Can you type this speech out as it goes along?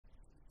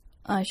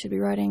I should be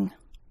writing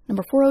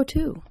number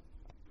 402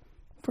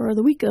 for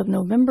the week of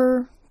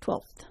November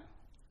 12th.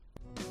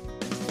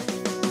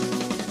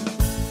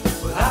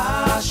 Well,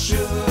 I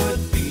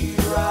should be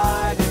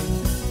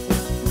writing.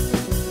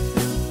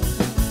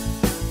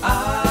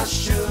 I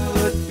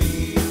should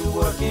be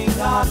working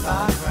on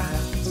my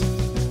craft.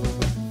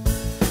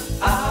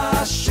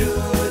 I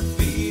should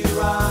be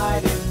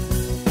writing.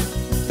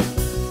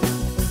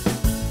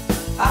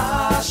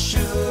 I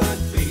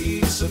should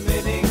be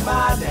submitting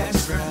my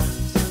next draft.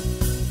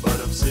 But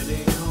I'm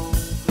sitting home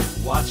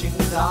watching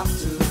Doctor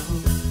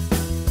Who.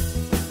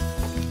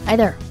 Hi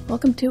there.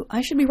 Welcome to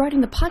I Should Be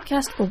Writing, the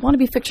podcast for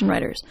wannabe fiction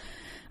writers.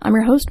 I'm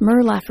your host,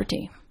 Mur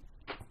Lafferty.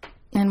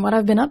 And what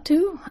I've been up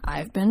to?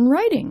 I've been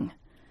writing.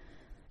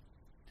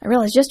 I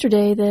realized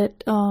yesterday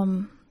that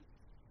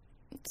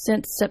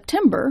since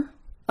September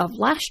of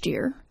last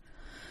year,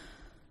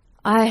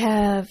 I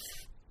have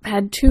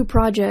had two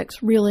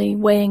projects really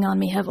weighing on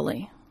me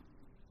heavily.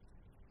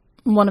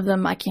 One of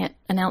them I can't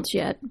announce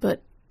yet,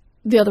 but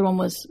the other one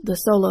was the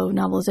solo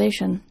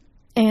novelization.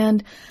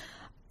 And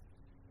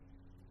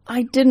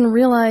I didn't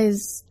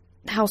realize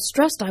how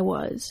stressed I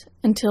was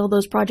until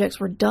those projects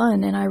were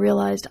done, and I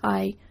realized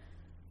I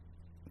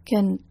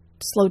can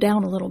slow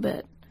down a little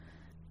bit.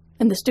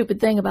 And the stupid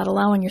thing about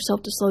allowing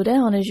yourself to slow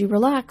down is you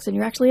relax and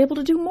you're actually able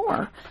to do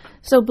more.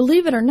 So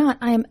believe it or not,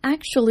 I am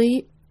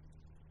actually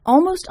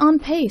almost on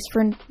pace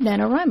for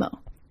NaNoWriMo.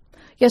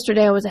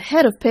 Yesterday I was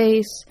ahead of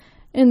pace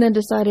and then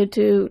decided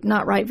to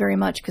not write very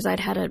much because I'd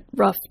had a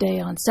rough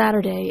day on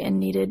Saturday and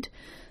needed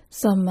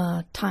some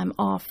time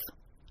off.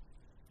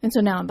 And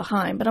so now I'm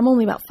behind, but I'm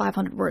only about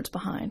 500 words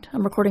behind.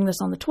 I'm recording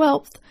this on the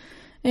 12th,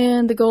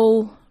 and the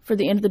goal for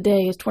the end of the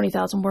day is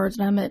 20,000 words,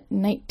 and I'm at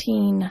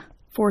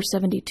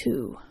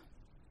 19,472.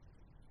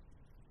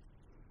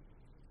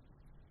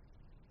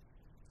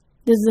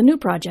 This is a new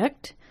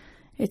project.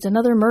 It's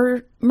another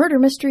murder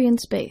mystery in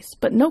space,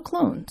 but no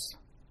clones.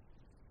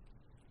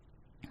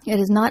 It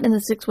is not in the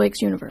Six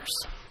Wakes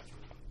universe.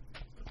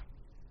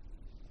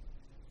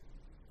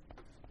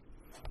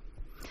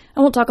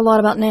 I won't talk a lot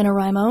about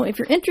NaNoWriMo. If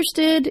you're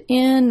interested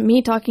in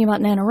me talking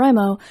about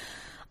NaNoWriMo,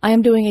 I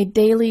am doing a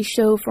daily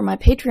show for my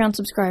Patreon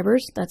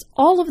subscribers. That's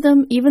all of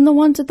them, even the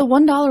ones at the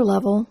 $1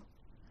 level.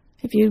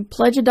 If you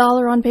pledge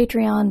 $1 on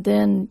Patreon,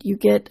 then you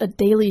get a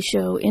daily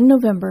show in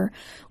November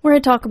where I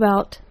talk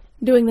about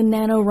doing the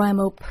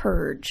NaNoWriMo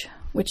purge,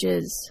 which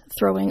is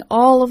throwing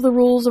all of the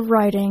rules of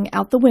writing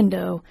out the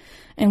window,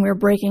 and we're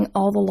breaking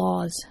all the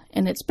laws,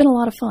 and it's been a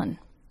lot of fun.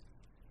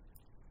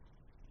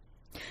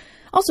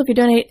 Also, if you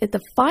donate at the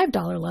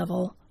 $5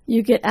 level,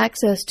 you get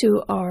access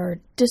to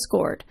our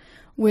Discord,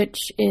 which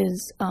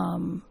is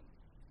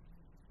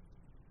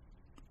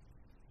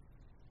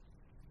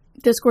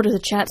Discord is a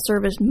chat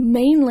service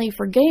mainly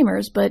for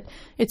gamers, but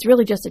it's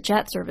really just a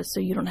chat service, so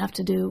you don't have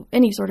to do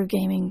any sort of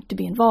gaming to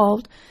be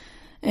involved.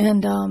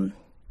 And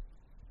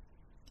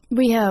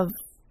we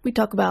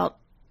talk about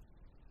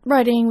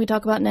writing, we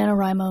talk about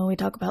NaNoWriMo, we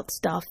talk about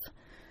stuff,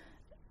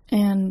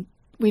 and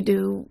we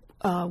do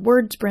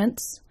word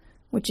sprints,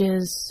 which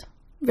is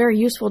very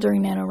useful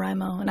during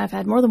NaNoWriMo. And I've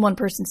had more than one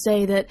person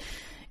say that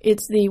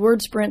it's the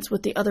word sprints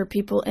with the other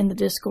people in the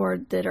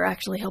Discord that are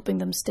actually helping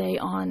them stay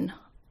on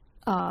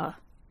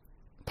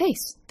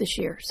pace this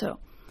year. So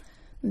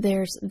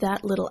there's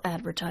that little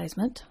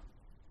advertisement.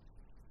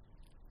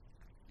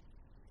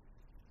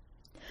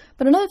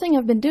 But another thing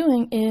I've been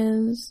doing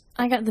is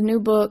I got the new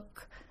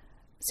book,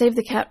 Save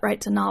the Cat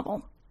Writes a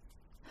Novel.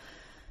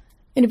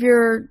 And if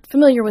you're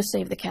familiar with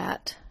Save the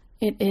Cat,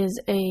 it is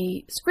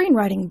a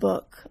screenwriting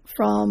book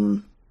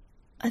from,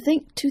 I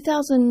think,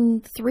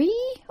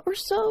 2003 or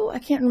so. I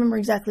can't remember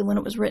exactly when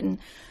it was written,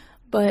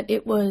 but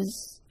it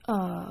was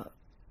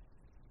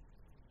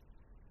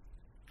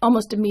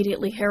almost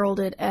immediately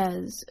heralded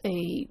as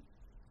a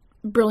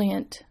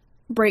brilliant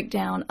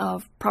breakdown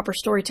of proper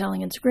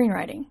storytelling and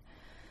screenwriting.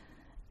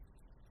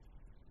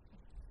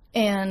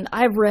 And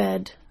I've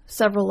read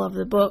several of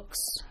the books,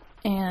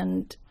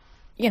 and,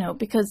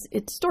 because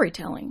it's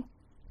storytelling.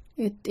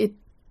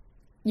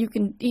 You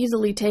can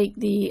easily take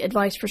the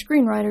advice for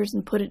screenwriters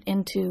and put it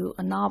into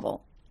a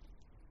novel.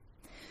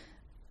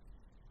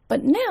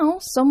 But now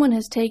someone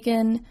has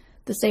taken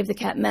the Save the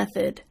Cat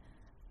method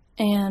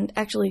and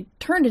actually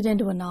turned it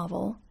into a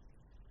novel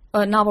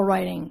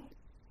writing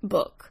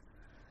book.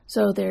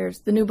 So the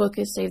new book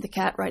is Save the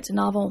Cat Writes a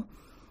Novel,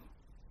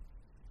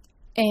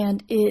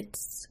 and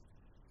it's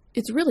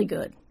really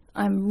good.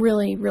 I'm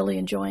really, really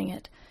enjoying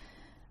it.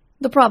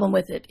 The problem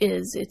with it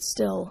is it's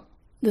still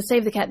the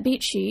Save the Cat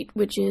beat sheet,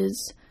 which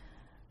is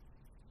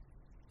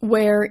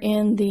where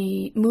in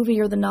the movie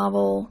or the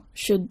novel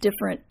should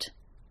different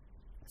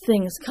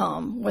things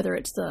come, whether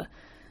it's the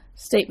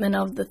statement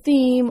of the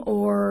theme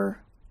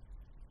or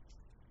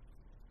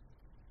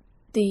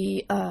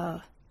the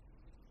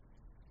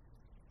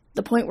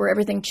point where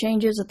everything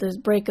changes at the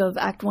break of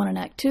Act 1 and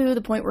Act 2,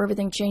 the point where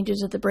everything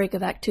changes at the break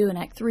of Act 2 and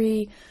Act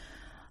 3,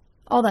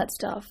 all that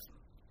stuff.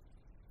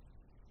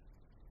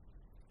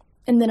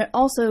 And then it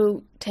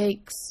also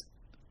takes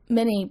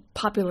many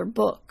popular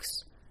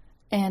books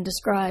and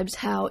describes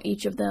how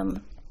each of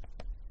them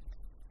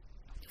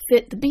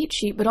fit the beat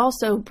sheet, but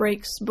also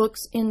breaks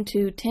books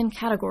into 10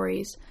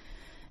 categories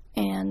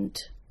and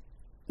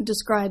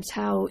describes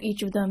how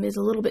each of them is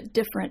a little bit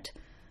different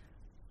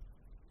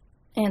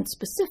and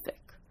specific.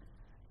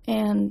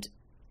 And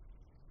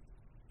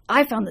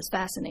I found this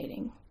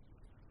fascinating.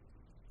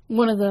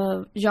 One of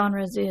the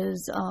genres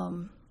is,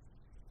 oh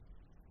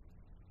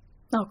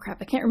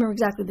crap, I can't remember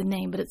exactly the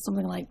name, but it's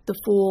something like The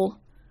Fool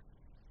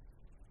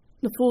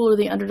or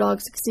the Underdog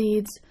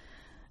Succeeds,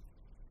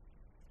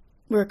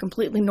 where a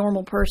completely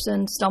normal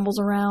person stumbles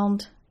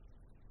around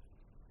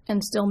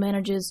and still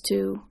manages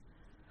to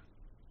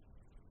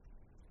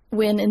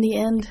win in the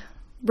end.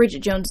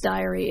 Bridget Jones'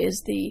 Diary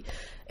is the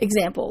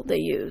example they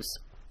use.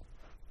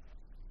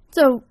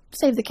 So,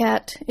 Save the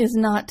Cat is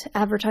not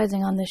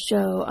advertising on this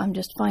show. I'm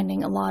just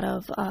finding a lot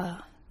of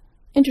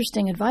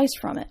interesting advice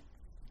from it.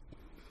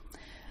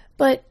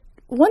 But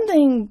one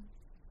thing,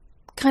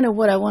 kind of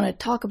what I want to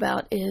talk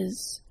about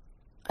is,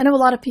 I know a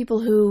lot of people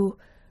who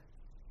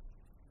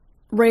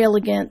rail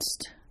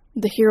against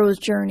the hero's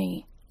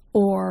journey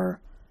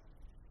or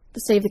the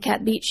Save the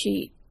Cat beat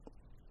sheet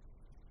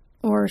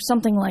or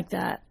something like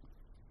that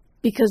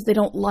because they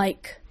don't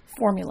like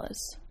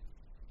formulas.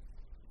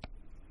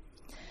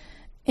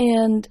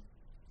 And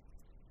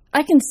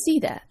I can see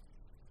that.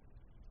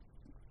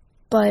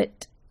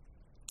 But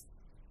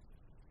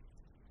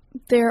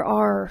there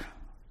are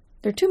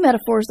two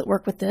metaphors that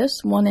work with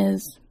this. One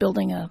is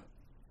building a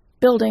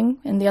building,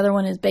 and the other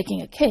one is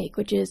baking a cake,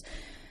 which is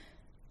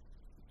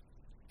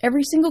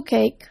every single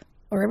cake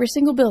or every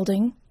single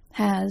building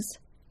has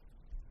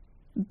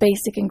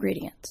basic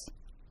ingredients.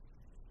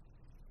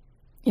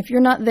 If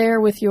you're not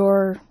there with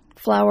your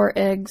flour,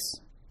 eggs,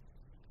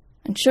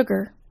 and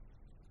sugar,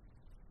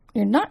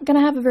 you're not going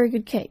to have a very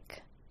good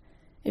cake.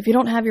 If you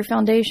don't have your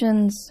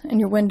foundations and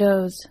your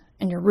windows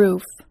and your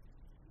roof,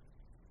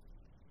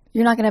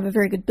 you're not going to have a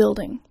very good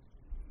building.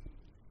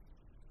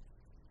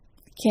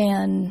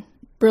 Can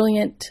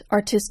brilliant,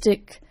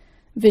 artistic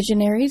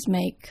visionaries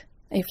make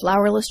a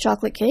flourless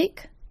chocolate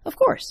cake? Of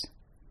course.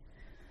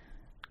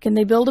 Can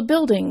they build a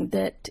building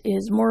that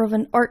is more of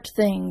an art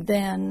thing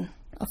than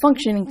a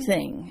functioning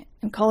thing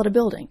and call it a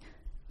building?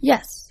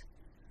 Yes.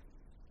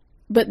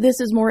 But this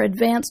is more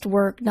advanced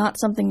work, not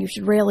something you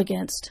should rail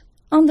against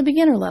on the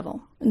beginner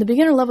level. In the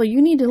beginner level,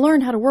 you need to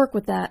learn how to work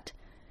with that,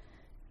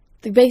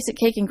 the basic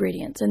cake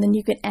ingredients, and then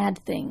you can add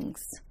things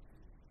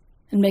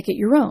and make it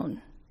your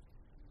own.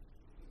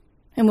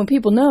 And when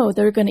people know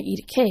they're going to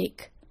eat a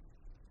cake,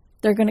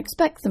 they're going to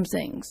expect some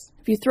things.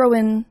 If you throw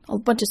in a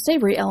bunch of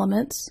savory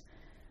elements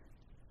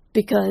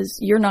because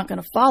you're not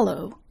going to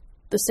follow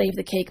the save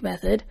the cake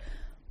method,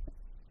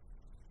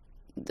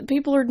 the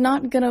people are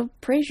not going to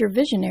praise your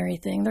visionary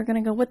thing. They're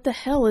going to go, what the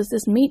hell is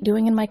this meat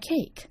doing in my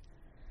cake?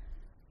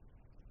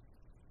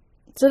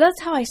 So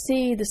that's how I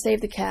see the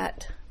Save the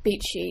Cat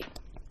beat sheet.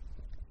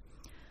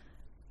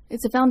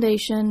 It's a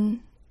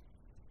foundation.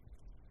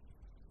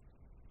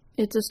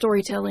 It's a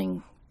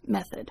storytelling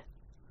method.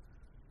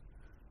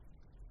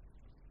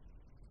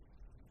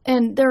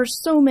 And there are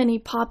so many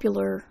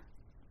popular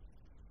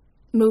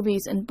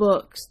movies and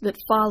books that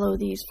follow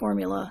these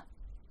formula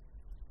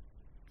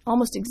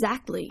almost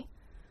exactly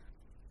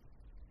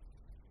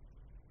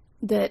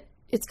that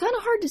it's kind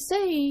of hard to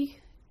say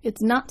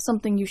it's not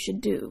something you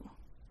should do.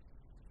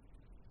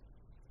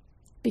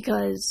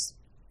 Because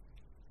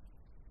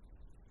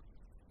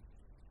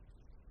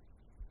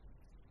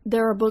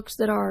there are books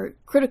that are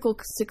critical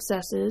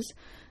successes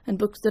and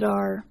books that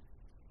are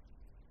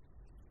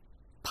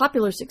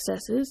popular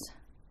successes,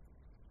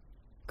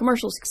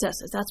 commercial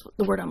successes, that's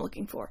the word I'm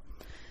looking for.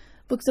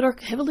 Books that are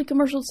heavily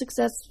commercial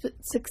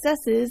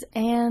successes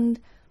and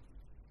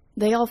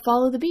they all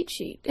follow the beat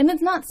sheet. And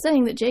it's not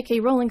saying that J.K.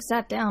 Rowling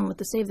sat down with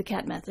the Save the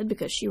Cat method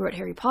because she wrote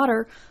Harry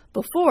Potter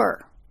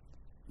before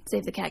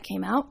Save the Cat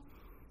came out.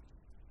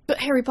 But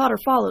Harry Potter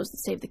follows the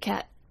Save the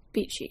Cat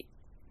beat sheet.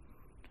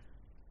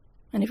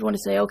 And if you want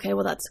to say, okay,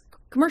 well, that's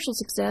commercial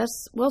success,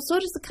 well, so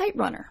does The Kite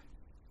Runner.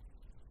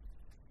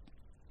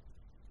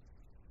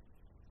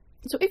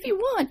 So if you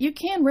want, you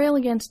can rail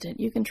against it.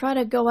 You can try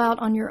to go out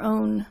on your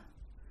own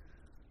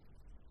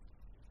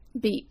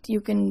beat.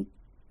 You can,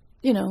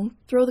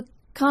 throw the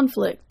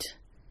conflict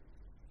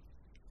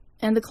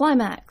and the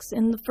climax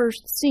in the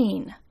first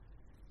scene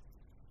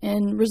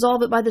and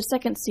resolve it by the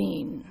second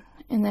scene.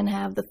 And then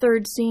have the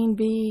third scene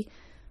be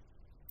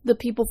the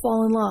people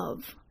fall in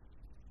love.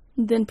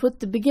 Then put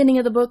the beginning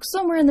of the book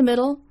somewhere in the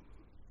middle.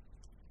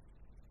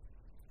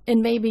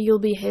 And maybe you'll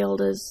be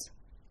hailed as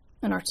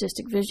an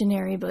artistic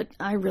visionary, but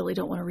I really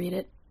don't want to read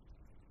it.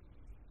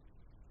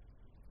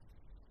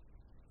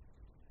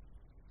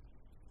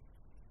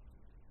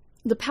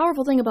 The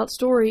powerful thing about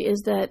story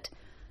is that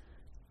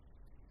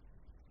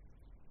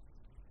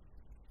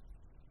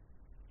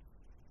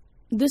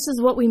this is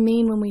what we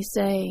mean when we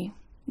say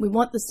we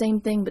want the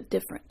same thing but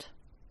different.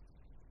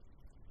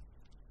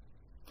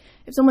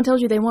 If someone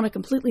tells you they want a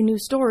completely new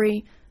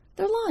story,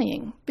 they're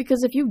lying.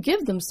 Because if you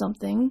give them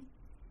something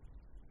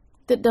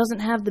that doesn't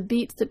have the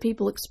beats that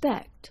people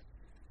expect,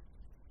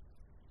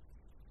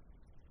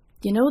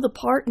 You know the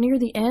part near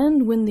the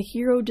end when the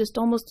hero just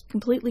almost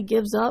completely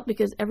gives up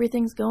because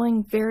everything's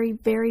going very,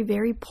 very,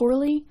 very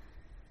poorly?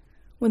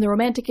 When the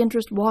romantic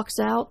interest walks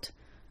out?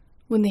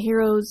 When the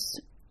hero's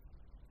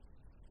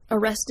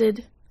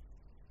arrested?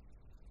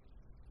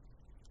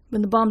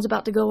 When the bomb's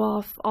about to go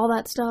off? All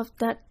that stuff,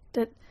 that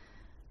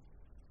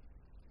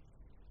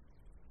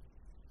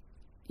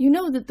you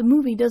know that the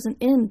movie doesn't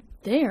end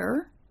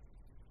there.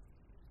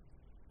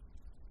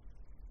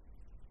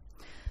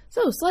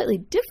 So, slightly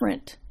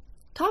different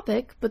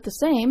topic, but the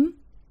same.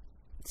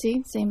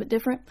 See, same but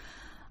different.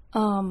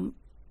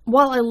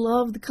 While I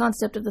love the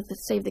concept of the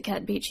Save the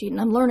Cat beat sheet,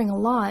 and I'm learning a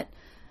lot,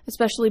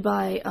 especially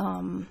by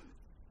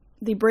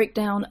the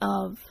breakdown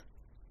of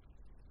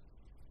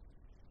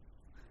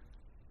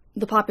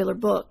the popular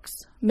books,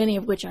 many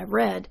of which I've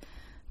read,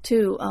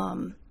 to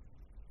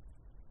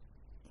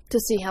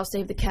see how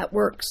Save the Cat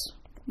works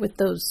with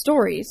those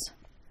stories,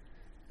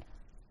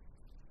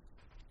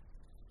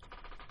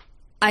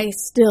 I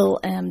still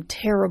am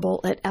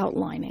terrible at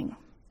outlining.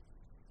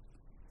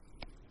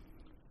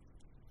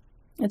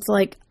 It's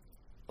like,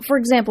 for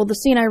example, the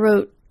scene I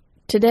wrote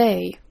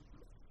today,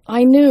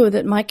 I knew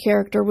that my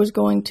character was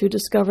going to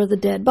discover the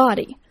dead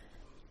body.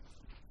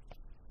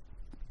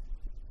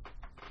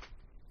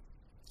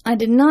 I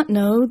did not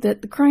know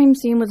that the crime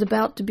scene was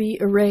about to be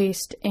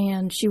erased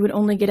and she would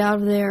only get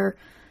out of there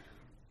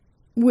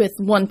with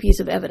one piece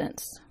of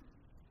evidence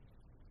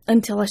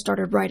until I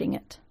started writing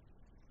it.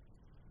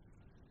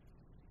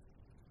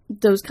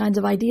 Those kinds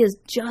of ideas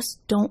just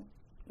don't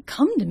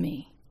come to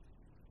me.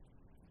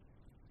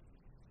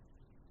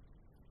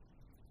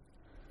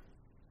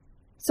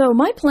 So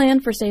my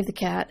plan for Save the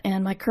Cat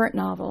and my current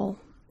novel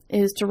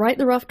is to write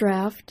the rough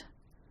draft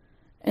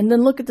and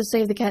then look at the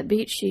Save the Cat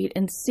beat sheet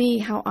and see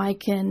how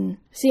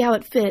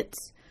it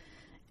fits,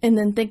 and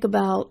then think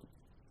about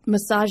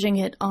massaging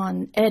it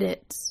on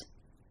edits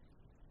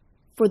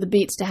for the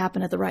beats to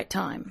happen at the right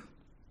time.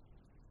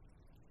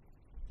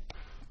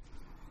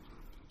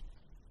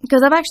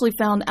 Because I've actually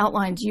found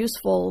outlines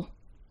useful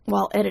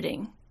while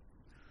editing.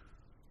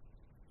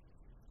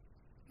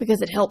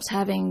 Because it helps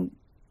having,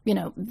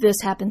 this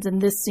happens in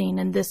this scene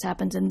and this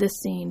happens in this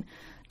scene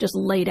just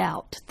laid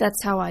out.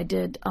 That's how I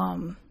did,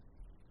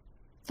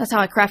 that's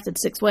how I crafted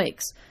 6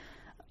 Wakes.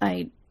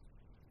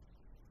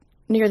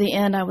 Near the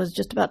end, I was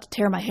just about to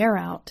tear my hair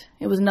out.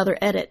 It was another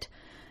edit.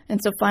 And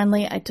so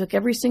finally, I took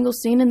every single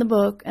scene in the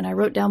book and I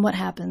wrote down what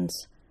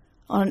happens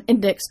on an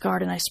index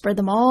card and I spread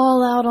them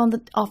all out on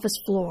the office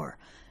floor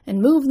and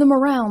moved them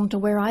around to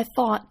where I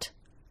thought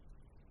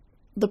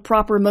the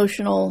proper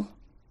emotional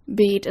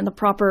beat and the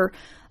proper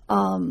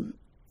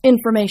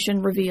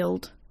information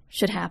revealed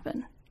should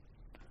happen.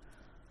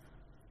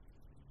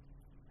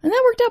 And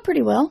that worked out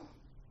pretty well.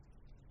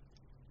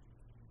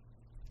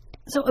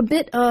 So a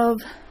bit of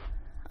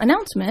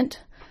announcement.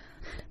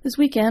 This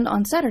weekend,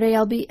 on Saturday,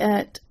 I'll be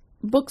at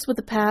Books with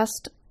the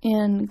Past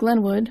in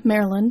Glenwood,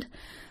 Maryland,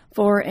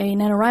 for a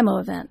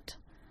NaNoWriMo event.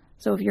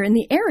 So if you're in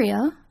the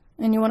area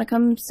and you want to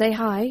come say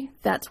hi,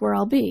 that's where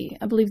I'll be.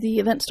 I believe the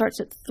event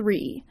starts at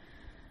 3.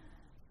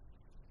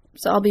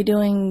 So I'll be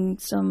doing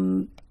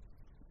some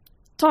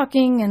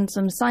talking and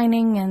some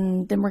signing,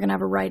 and then we're going to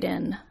have a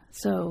write-in.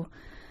 So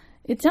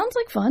it sounds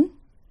like fun.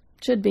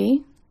 Should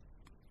be.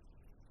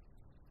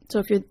 So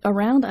if you're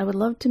around, I would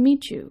love to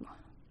meet you.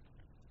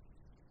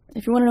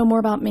 If you want to know more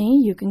about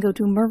me, you can go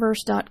to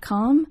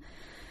merverse.com.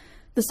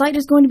 The site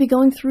is going to be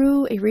going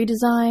through a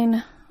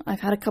redesign. I've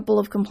had a couple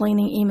of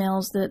complaining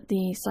emails that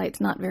the site's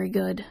not very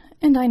good,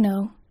 and I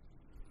know.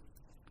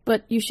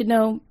 But you should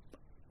know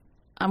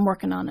I'm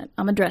working on it.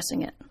 I'm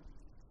addressing it.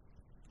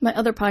 My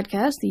other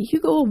podcast, the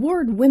Hugo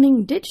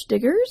Award-winning Ditch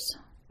Diggers,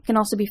 can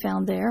also be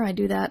found there. I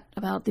do that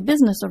about the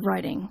business of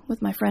writing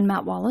with my friend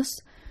Matt Wallace.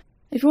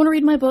 If you want to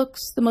read my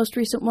books, the most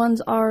recent ones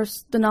are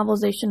the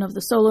novelization of the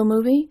Solo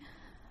movie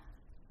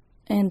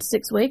and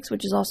 6 Wakes,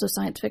 which is also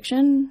science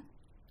fiction,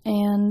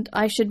 and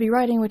I Should Be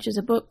Writing, which is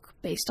a book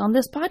based on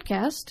this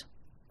podcast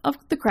of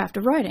the craft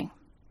of writing.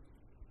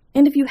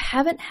 And if you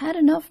haven't had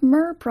enough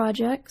Mer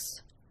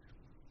projects,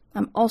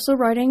 I'm also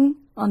writing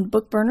on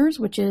Book Burners,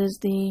 which is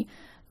the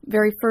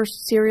very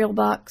first cereal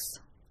box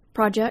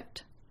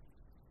project.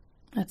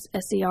 That's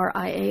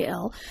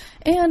SERIAL.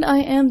 And I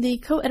am the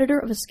co-editor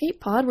of Escape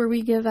Pod, where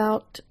we give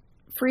out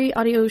free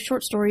audio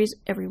short stories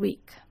every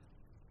week.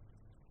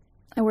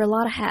 I wear a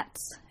lot of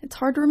hats. It's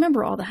hard to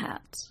remember all the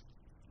hats,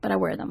 but I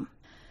wear them.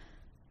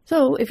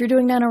 So if you're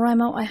doing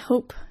NaNoWriMo, I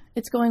hope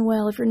it's going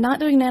well. If you're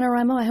not doing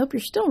NaNoWriMo, I hope you're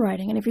still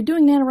writing. And if you're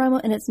doing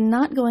NaNoWriMo and it's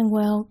not going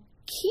well,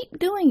 keep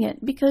doing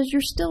it because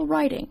you're still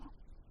writing.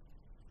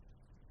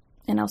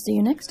 And I'll see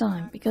you next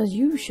time because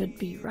you should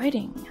be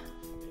writing.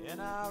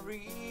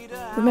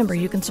 Remember,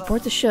 you can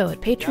support the show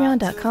at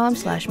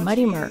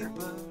patreon.com/mightymer.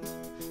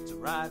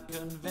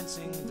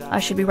 I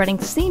Should Be Writing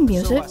theme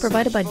music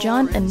provided by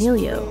John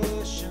Emilio.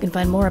 You can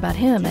find more about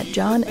him at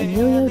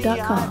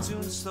johnemilio.com.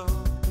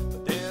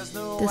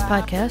 This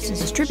podcast is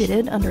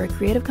distributed under a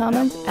Creative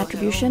Commons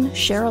Attribution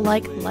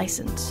Share-alike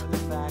license.